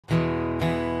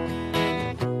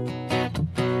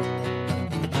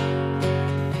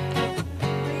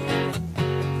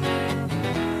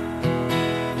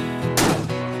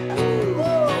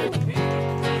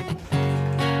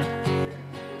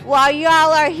while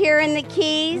y'all are here in the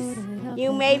Keys,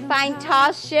 you may find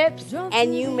tall ships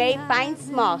and you may find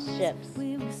small ships.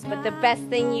 But the best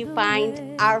thing you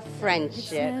find are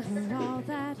friendships.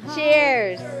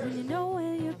 Cheers.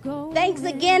 Thanks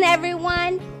again,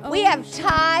 everyone. We have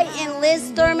Ty and Liz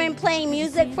Thurman playing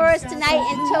music for us tonight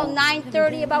until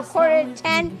 9:30, about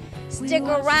 9:45. Stick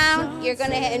around. You're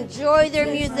going to enjoy their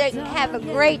music, have a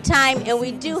great time, and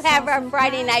we do have our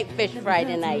Friday night Fish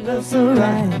Friday night. That's all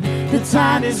right. The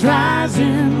tide is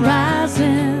rising,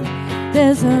 rising.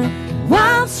 There's a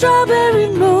wild strawberry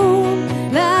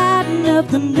moon lighting up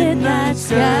the midnight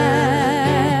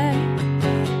sky.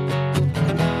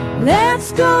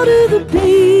 Let's go to the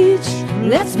beach.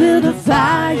 Let's build a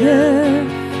fire.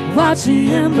 Watch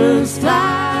the embers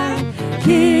fly.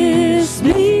 Kiss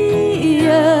me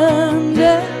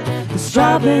under the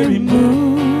strawberry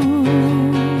moon.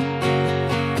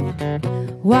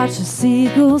 Watch the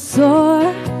seagulls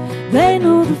soar. They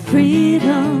know the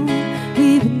freedom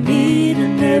we've been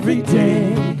needing every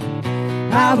day.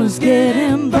 I was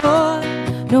getting bored,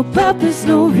 no purpose,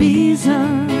 no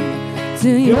reason,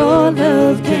 till your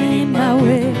love came my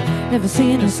way. Never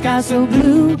seen a sky so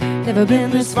blue, never been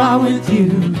this far with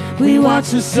you. We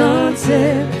watch the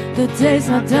sunset, the day's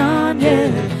not done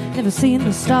yet. Never seen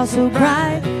the stars so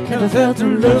bright, never felt a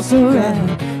love so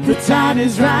right. The tide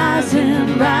is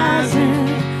rising, rising.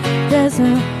 There's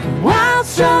a wild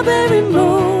strawberry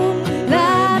moon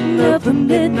lighting up the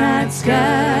midnight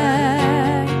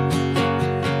sky.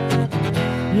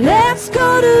 Let's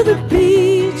go to the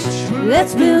beach,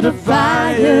 let's build a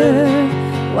fire.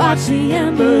 Watch the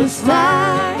embers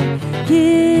fly.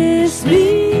 Kiss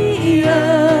me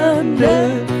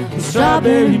under the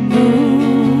strawberry moon.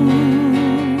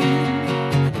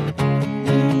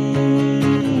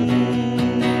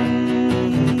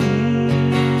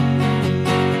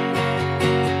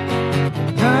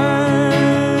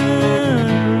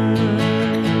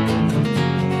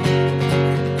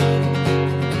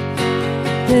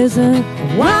 There's a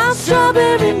wild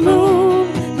strawberry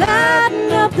moon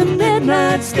lighting up the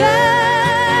midnight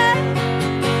sky.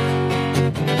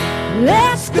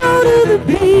 Let's go to the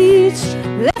beach,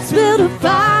 let's build a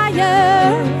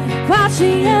fire. Watch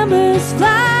the embers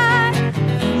fly.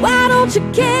 Why don't you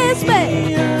kiss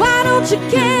me? Why don't you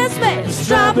kiss me?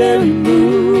 Strawberry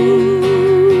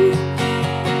moon.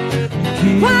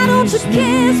 Why don't you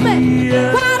kiss me?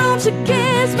 Why don't you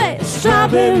kiss me?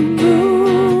 Strawberry moon.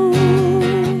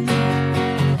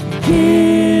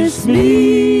 Kiss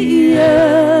me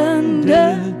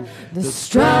under the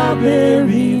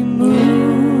strawberry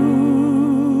moon.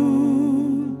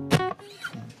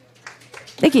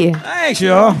 Thank you. Thanks,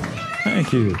 y'all.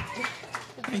 Thank you.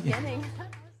 Thank you.